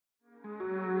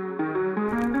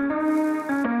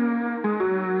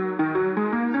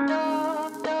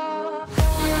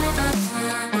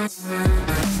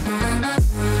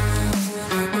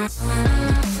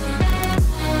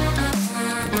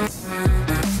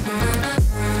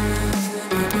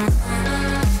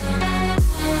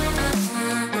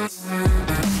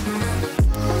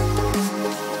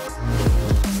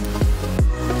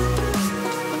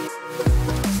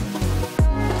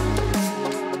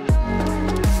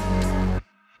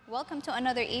welcome to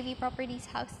another AV Properties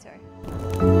house tour.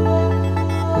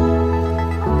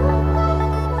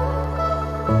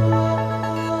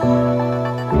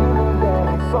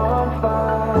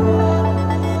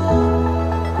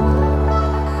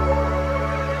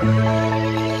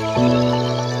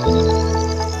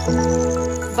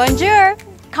 Bonjour!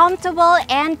 Comfortable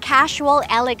and casual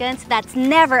elegance that's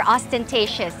never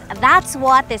ostentatious. That's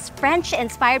what this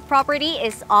French-inspired property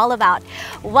is all about.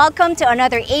 Welcome to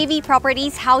another AV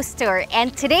Properties house tour.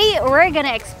 And today we're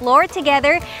gonna explore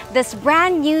together this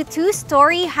brand new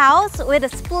two-story house with a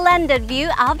splendid view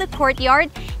of the courtyard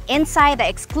inside the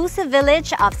exclusive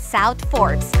village of South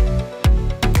Forbes.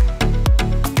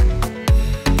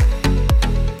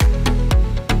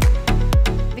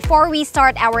 Before we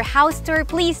start our house tour,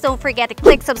 please don't forget to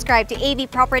click subscribe to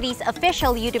AV Properties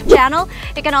official YouTube channel.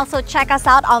 You can also check us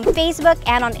out on Facebook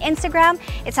and on Instagram.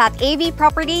 It's at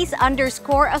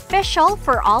avproperties_official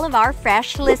for all of our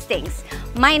fresh listings.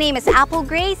 My name is Apple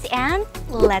Grace and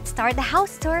let's start the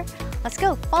house tour. Let's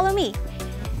go, follow me.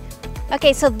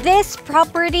 Okay, so this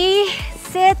property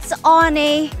sits on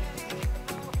a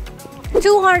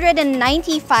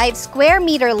 295 square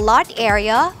meter lot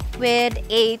area with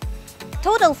a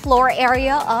total floor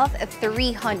area of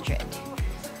 300.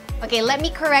 Okay, let me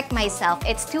correct myself.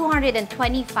 It's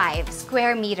 225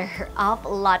 square meter of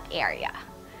lot area.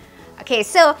 Okay,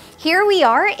 so here we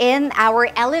are in our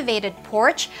elevated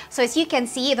porch. So as you can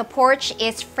see, the porch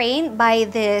is framed by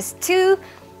these two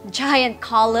giant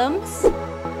columns.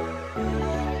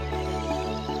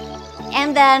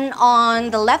 And then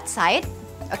on the left side,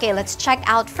 okay, let's check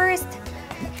out first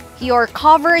your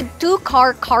covered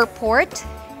two-car carport.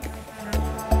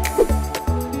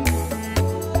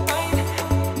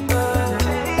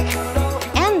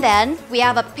 Then we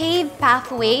have a paved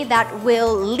pathway that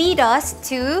will lead us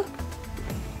to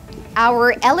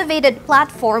our elevated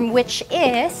platform, which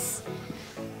has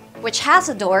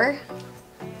a door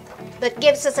that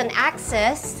gives us an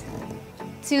access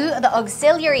to the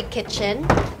auxiliary kitchen.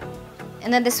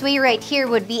 And then this way right here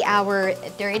would be our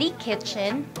dirty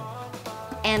kitchen,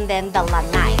 and then the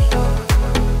lanai.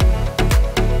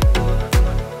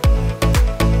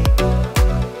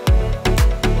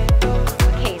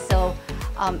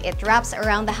 It wraps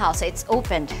around the house, it's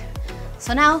opened.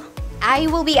 So now I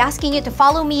will be asking you to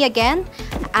follow me again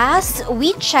as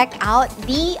we check out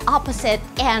the opposite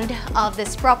end of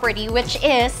this property, which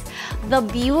is the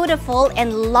beautiful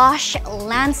and lush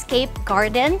landscape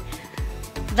garden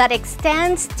that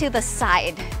extends to the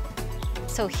side.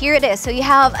 So here it is. So you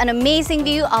have an amazing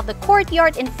view of the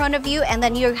courtyard in front of you, and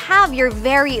then you have your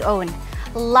very own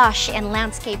lush and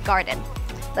landscape garden.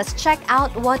 Let's check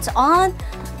out what's on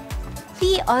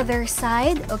the other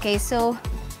side. Okay, so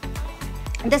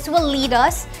this will lead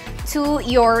us to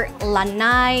your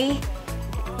lanai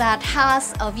that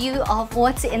has a view of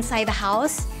what's inside the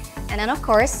house. And then of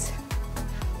course,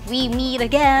 we meet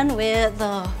again with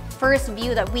the first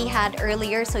view that we had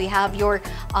earlier. So you have your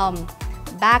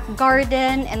back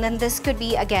garden, and then this could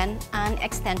be again an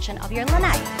extension of your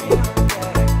lanai.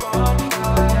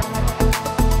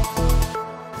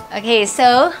 Okay,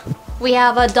 so we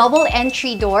have a double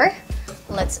entry door.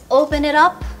 Let's open it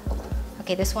up.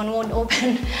 Okay, this one won't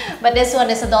open, but this one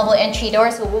is a double entry door.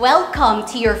 So welcome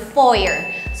to your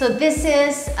foyer. So this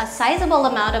is a sizable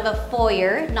amount of a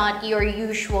foyer, not your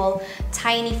usual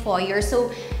tiny foyer. So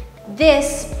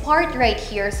this part right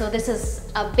here, so this is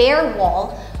a bare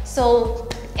wall. So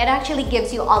it actually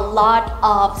gives you a lot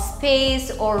of space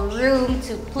or room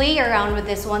to play around with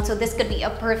this one. So this could be a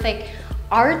perfect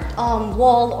art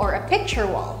wall or a picture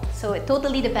wall. So it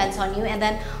totally depends on you. And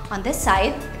then on this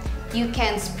side, you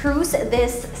can spruce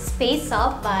this space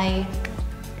up by,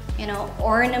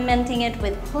 ornamenting it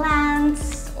with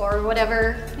plants or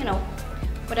whatever,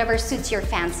 whatever suits your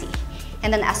fancy.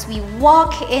 And then as we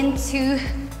walk into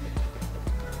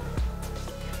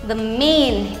the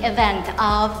main event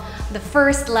of the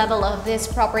first level of this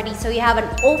property, so you have an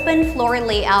open floor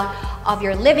layout of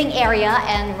your living area,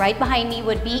 and right behind me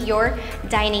would be your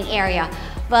dining area.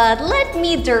 But let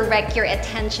me direct your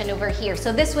attention over here.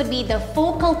 So this would be the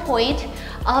focal point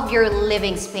of your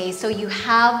living space. So you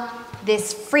have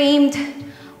this framed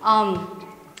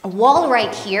wall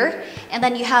right here, and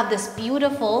then you have this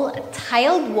beautiful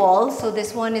tiled wall. So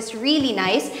this one is really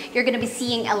nice. You're gonna be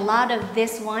seeing a lot of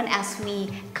this one as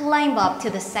we climb up to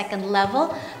the second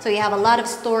level. So you have a lot of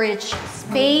storage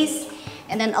space,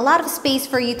 and then a lot of space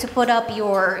for you to put up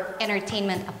your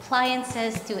entertainment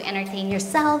appliances to entertain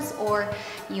yourselves or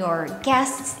your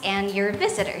guests and your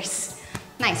visitors.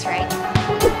 Nice, right?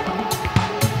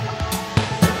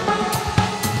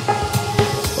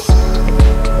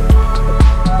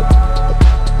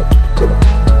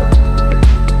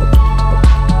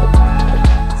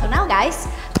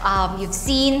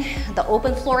 the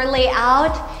open floor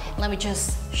layout. Let me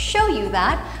just show you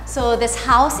that. So this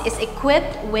house is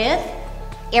equipped with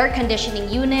air conditioning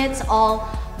units. All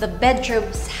the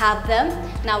bedrooms have them.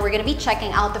 Now we're gonna be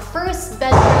checking out the first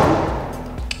bedroom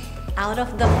out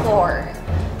of the 4.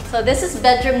 So this is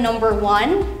bedroom number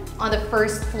 1 on the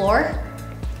first floor.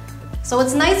 So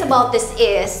what's nice about this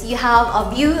is you have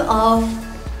a view of,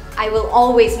 I will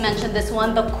always mention this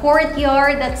one, the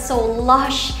courtyard that's so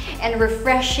lush and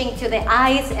refreshing to the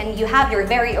eyes, and you have your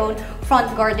very own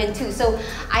front garden too. So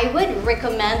I would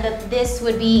recommend that this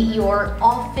would be your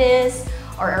office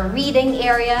or a reading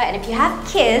area, and if you have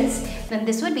kids, then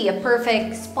this would be a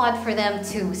perfect spot for them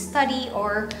to study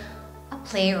or a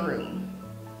playroom.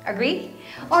 Agree?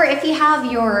 Or if you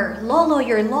have your lolo,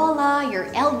 your lola, your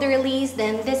elderlies,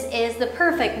 then this is the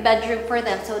perfect bedroom for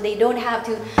them, so they don't have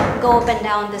to go up and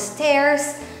down the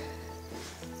stairs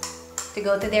to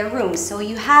go to their rooms. So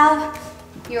you have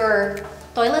your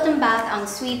toilet and bath en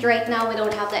suite. Right now we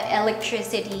don't have the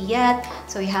electricity yet,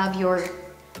 so you have your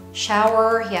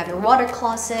shower, you have your water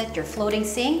closet, your floating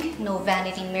sink, no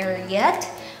vanity mirror yet,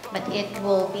 but it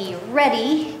will be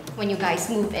ready when you guys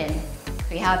move in.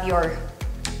 So you have your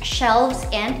shelves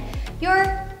and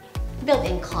your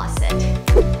built-in closet.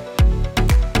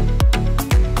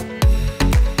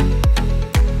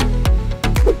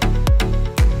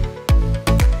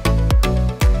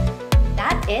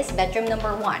 That is bedroom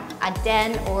number 1, a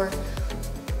den, or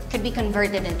could be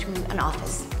converted into an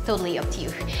office. Totally up to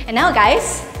you. And now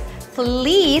guys,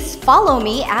 please follow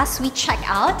me as we check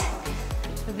out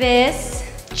this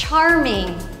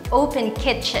charming open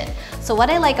kitchen. So what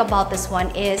I like about this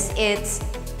one is it's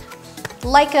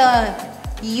like a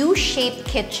U-shaped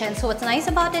kitchen. So what's nice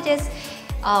about it is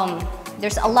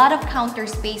there's a lot of counter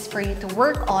space for you to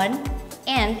work on,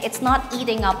 and it's not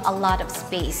eating up a lot of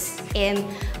space in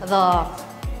the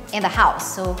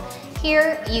house. So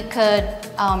here you could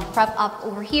prep up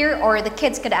over here, or the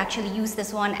kids could actually use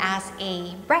this one as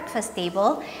a breakfast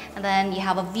table. And then you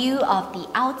have a view of the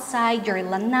outside, your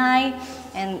lanai,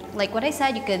 and like what I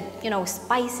said, you could, you know,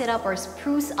 spice it up or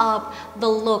spruce up the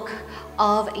look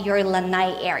of your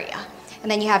lanai area. And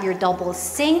then you have your double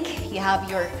sink, you have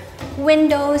your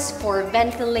windows for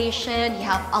ventilation, you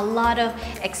have a lot of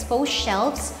exposed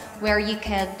shelves where you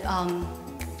could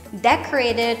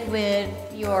decorate it with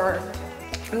your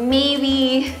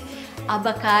maybe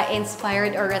Abaca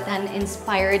inspired or rattan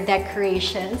inspired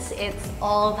decorations. It's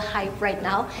all the hype right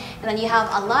now. And then you have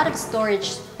a lot of storage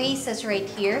spaces right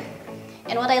here.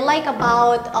 And what I like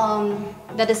about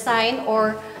the design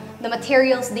or the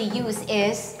materials they use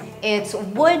is it's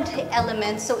wood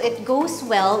elements, so it goes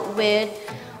well with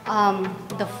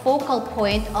the focal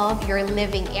point of your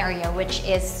living area, which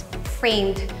is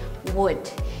framed wood.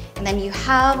 And then you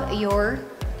have your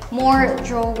more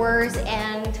drawers,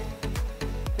 and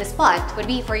the spot would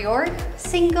be for your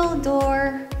single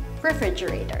door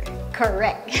refrigerator.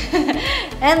 Correct.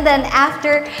 And then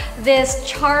after this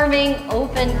charming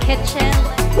open kitchen,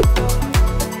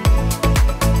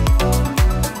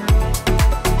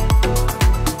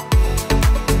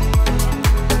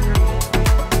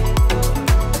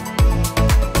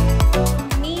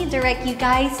 let me direct you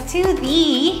guys to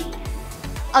the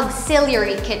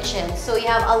auxiliary kitchen. So you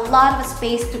have a lot of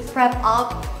space to prep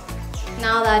up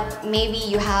now that maybe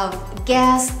you have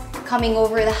guests coming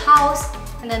over the house,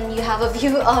 and then you have a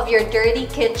view of your dirty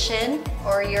kitchen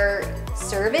or your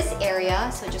service area.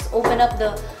 So just open up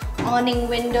the awning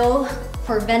window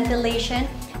for ventilation,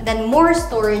 and then more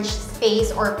storage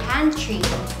space or pantry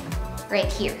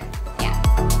right here. Yeah.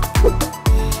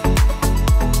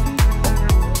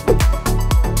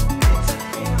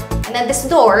 And then this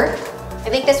door, I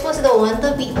think this was the one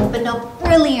that we opened up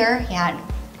earlier. Yeah.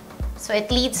 So it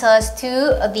leads us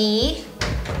to the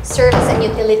service and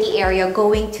utility area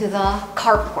going to the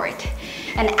carport.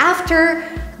 And after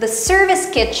the service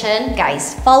kitchen,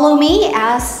 guys, follow me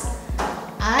as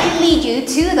I lead you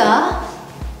to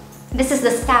this is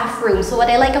the staff room. So what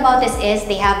I like about this is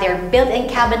they have their built-in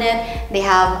cabinet, they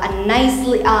have a nice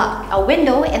a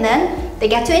window, and then they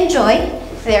get to enjoy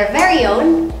their very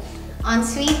own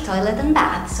ensuite toilet and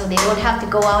bath, so they don't have to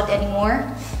go out anymore.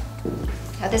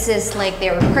 Now, this is like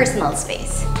their personal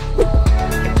space.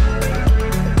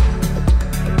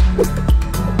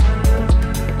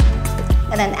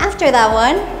 And then after that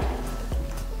one,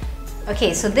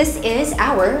 okay, so this is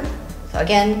our, so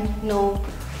again, no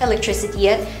electricity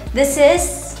yet. This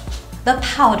is the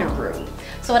powder room.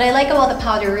 So what I like about the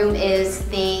powder room is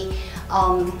they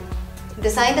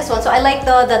designed this one. So I like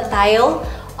the tile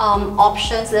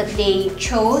options that they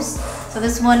chose. So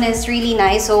this one is really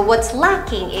nice. So what's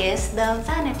lacking is the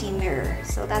vanity mirror.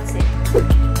 So that's it.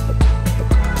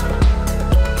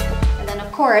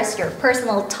 course, your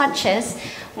personal touches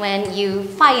when you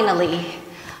finally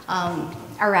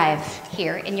arrive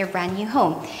here in your brand new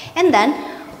home. And then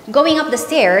going up the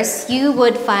stairs, you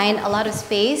would find a lot of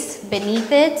space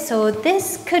beneath it. So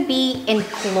this could be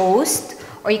enclosed,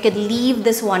 or you could leave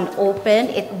this one open.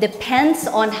 It depends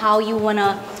on how you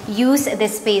wanna use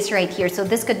this space right here. So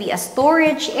this could be a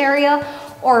storage area,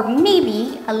 or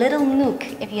maybe a little nook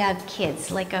if you have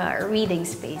kids, like a reading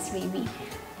space maybe,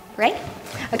 right?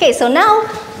 Okay, so now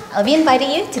I'll be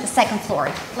inviting you to the second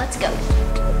floor. Let's go.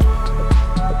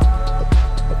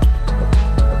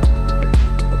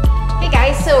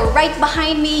 So right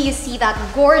behind me, you see that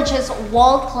gorgeous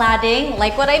wall cladding,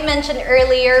 like what I mentioned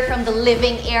earlier from the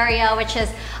living area, which is,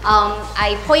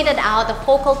 I pointed out the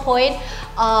focal point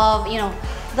of,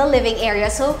 the living area.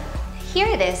 So here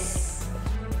it is,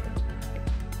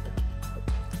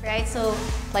 right? So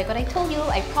like what I told you,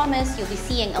 I promise you'll be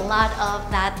seeing a lot of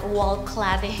that wall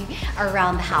cladding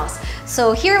around the house.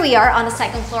 So here we are on the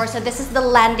second floor. So this is the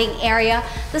landing area.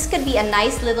 This could be a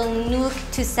nice little nook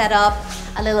to set up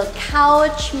a little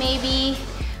couch maybe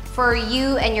for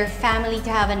you and your family to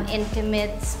have an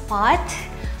intimate spot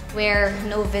where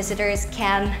no visitors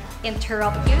can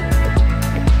interrupt you.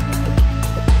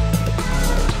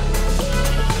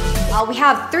 We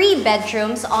have 3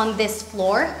 bedrooms on this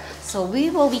floor. So we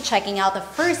will be checking out the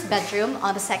first bedroom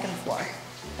on the second floor.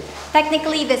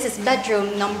 Technically, this is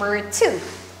bedroom number 2.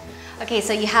 Okay,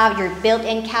 so you have your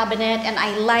built-in cabinet, and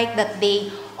I like that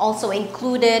they also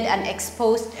included an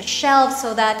exposed shelf,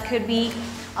 so that could be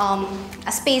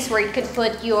a space where you could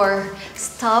put your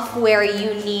stuff where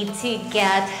you need to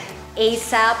get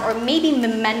ASAP, or maybe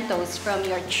mementos from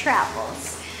your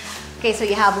travels. Okay, so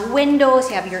you have windows,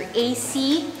 you have your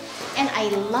AC, and I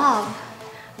love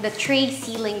the tray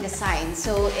ceiling design.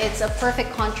 So it's a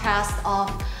perfect contrast of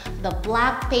the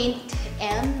black paint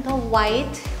and the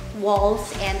white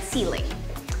walls and ceiling.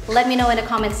 Let me know in the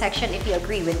comment section if you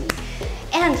agree with me.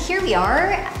 And here we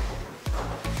are.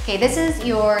 Okay, this is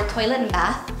your toilet and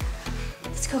bath.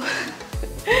 Let's go.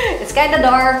 It's kind of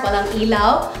dark, walang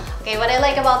ilaw. Okay, what I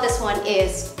like about this one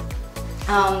is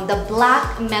the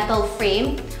black metal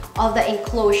frame of the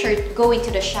enclosure going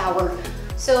to the shower.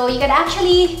 So you can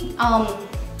actually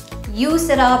use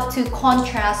it up to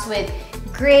contrast with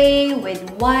gray, with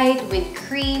white, with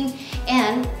cream,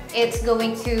 and it's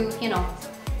going to,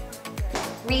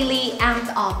 really amp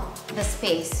up the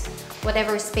space,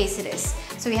 whatever space it is.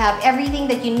 So you have everything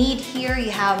that you need here.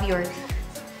 You have your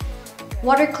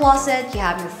water closet, you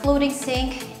have your floating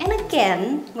sink, and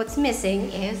again, what's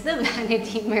missing is the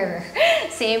vanity mirror.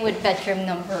 Same with bedroom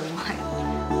number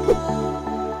 1.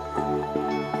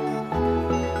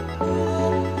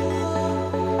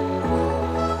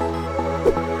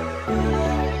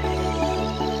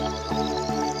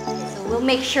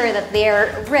 Make sure that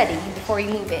they're ready before you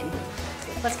move in.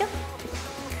 Let's go.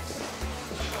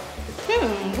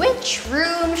 Which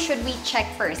room should we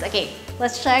check first? Okay,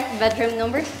 let's check bedroom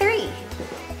number 3.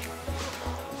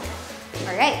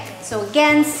 All right, so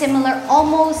again,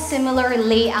 almost similar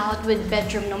layout with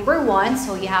bedroom number 1.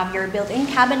 So you have your built-in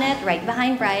cabinet right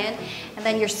behind Brian, and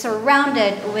then you're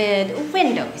surrounded with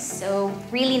windows. So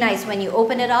really nice when you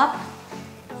open it up,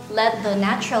 let the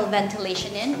natural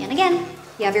ventilation in, and again,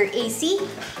 you have your AC.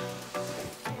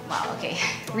 Wow, okay,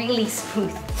 really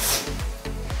smooth.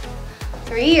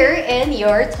 So here in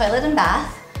your toilet and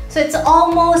bath. So it's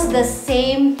almost the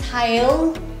same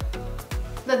tile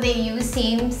that they use,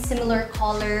 similar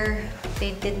color.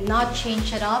 They did not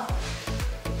change it up.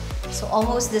 So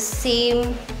almost the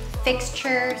same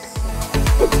fixtures.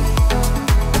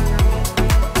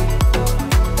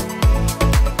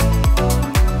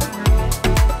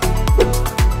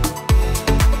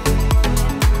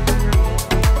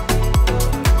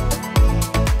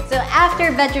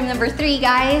 After bedroom number 3,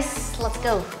 guys, let's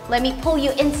go. Let me pull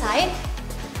you inside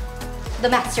the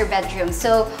master bedroom.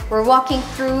 So we're walking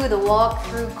through the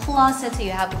walk-through closet. So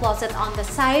you have closet on the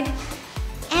side.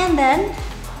 And then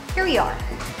here we are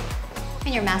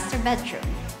in your master bedroom.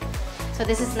 So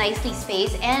this is nicely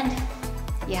spaced, and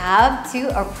you have to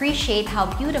appreciate how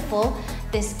beautiful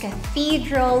this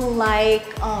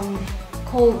cathedral-like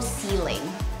cove ceiling.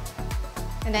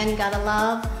 And then gotta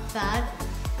love that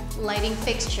lighting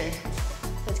fixture.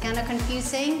 So it's kind of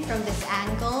confusing from this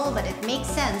angle, but it makes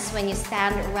sense when you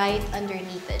stand right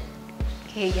underneath it.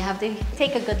 Okay, you have to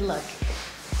take a good look.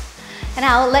 And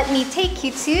now let me take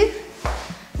you to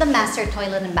the master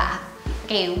toilet and bath.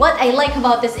 Okay, what I like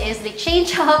about this is they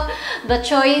changed up the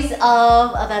choice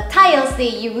of the tiles they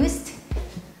used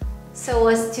so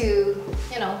as to,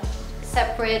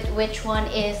 separate which one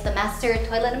is the master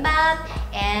toilet and bath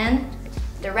and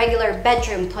the regular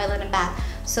bedroom toilet and bath.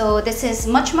 So this is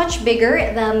much bigger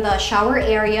than the shower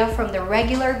area from the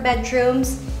regular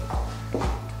bedrooms.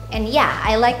 And yeah,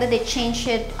 I like that they changed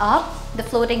it up. The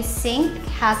floating sink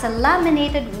has a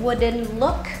laminated wooden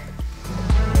look.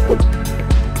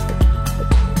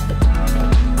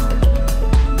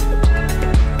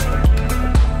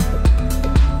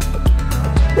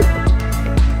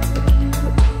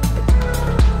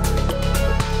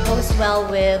 Goes well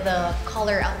with the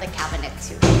color of the cabinet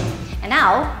too. And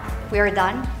now, we're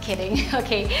done. Kidding.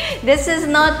 Okay, this is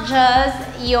not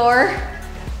just your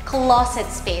closet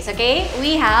space, okay?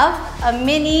 We have a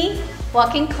mini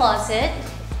walk-in closet.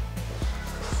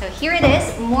 So here it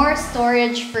is, more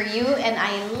storage for you, and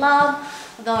I love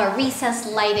the recessed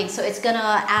lighting. So it's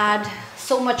gonna add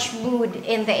so much mood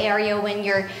in the area when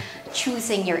you're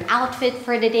choosing your outfit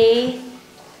for the day,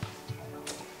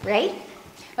 right?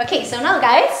 Okay, so now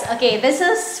guys, okay, this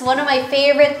is one of my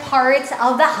favorite parts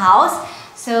of the house.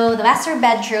 So the master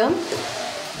bedroom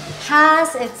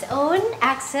has its own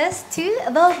access to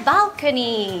the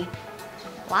balcony.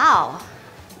 Wow.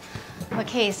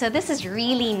 Okay, so this is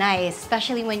really nice,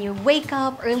 especially when you wake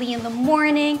up early in the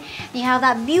morning. You have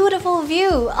that beautiful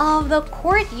view of the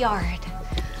courtyard.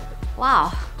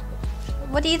 Wow.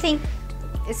 What do you think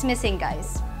is missing,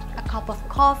 guys? A cup of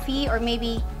coffee, or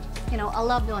maybe, you know, a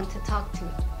loved one to talk to.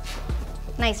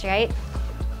 Nice, right?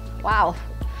 Wow.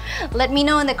 Let me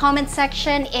know in the comment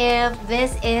section if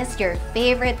this is your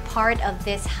favorite part of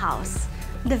this house.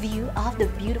 The view of the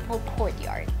beautiful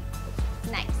courtyard.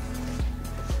 Nice.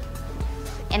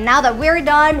 And now that we're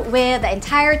done with the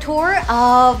entire tour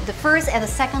of the first and the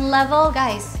second level,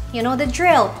 guys, you know the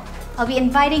drill. I'll be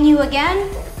inviting you again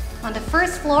on the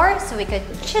first floor so we could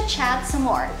chit-chat some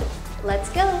more. Let's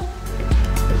go.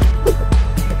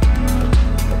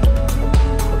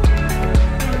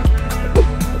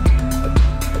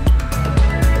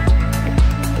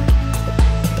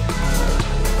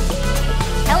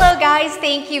 Hello guys,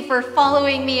 thank you for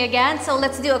following me again. So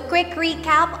let's do a quick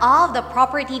recap of the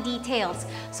property details.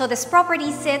 So this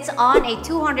property sits on a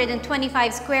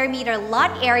 225 square meter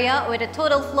lot area with a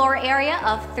total floor area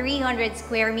of 300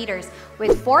 square meters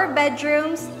with 4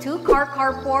 bedrooms, 2-car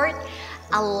carport,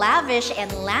 a lavish and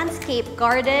landscape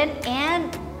garden,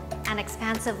 and an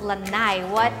expansive lanai.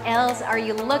 What else are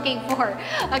you looking for?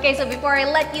 Okay, so before I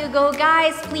let you go,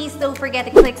 guys, please don't forget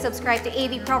to click subscribe to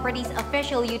AV Properties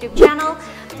official YouTube channel.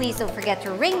 Please don't forget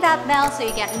to ring that bell so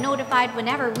you get notified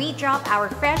whenever we drop our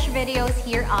fresh videos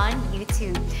here on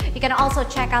YouTube. You can also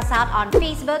check us out on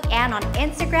Facebook and on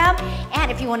Instagram. And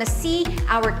if you want to see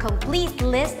our complete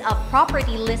list of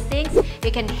property listings,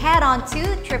 you can head on to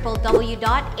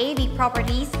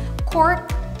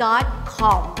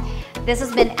www.avpropertiescorp.com. This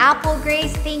has been Apple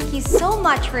Grace. Thank you so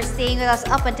much for staying with us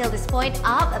up until this point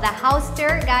of the house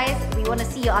tour. Guys, we want to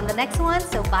see you on the next one,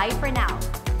 so bye for now.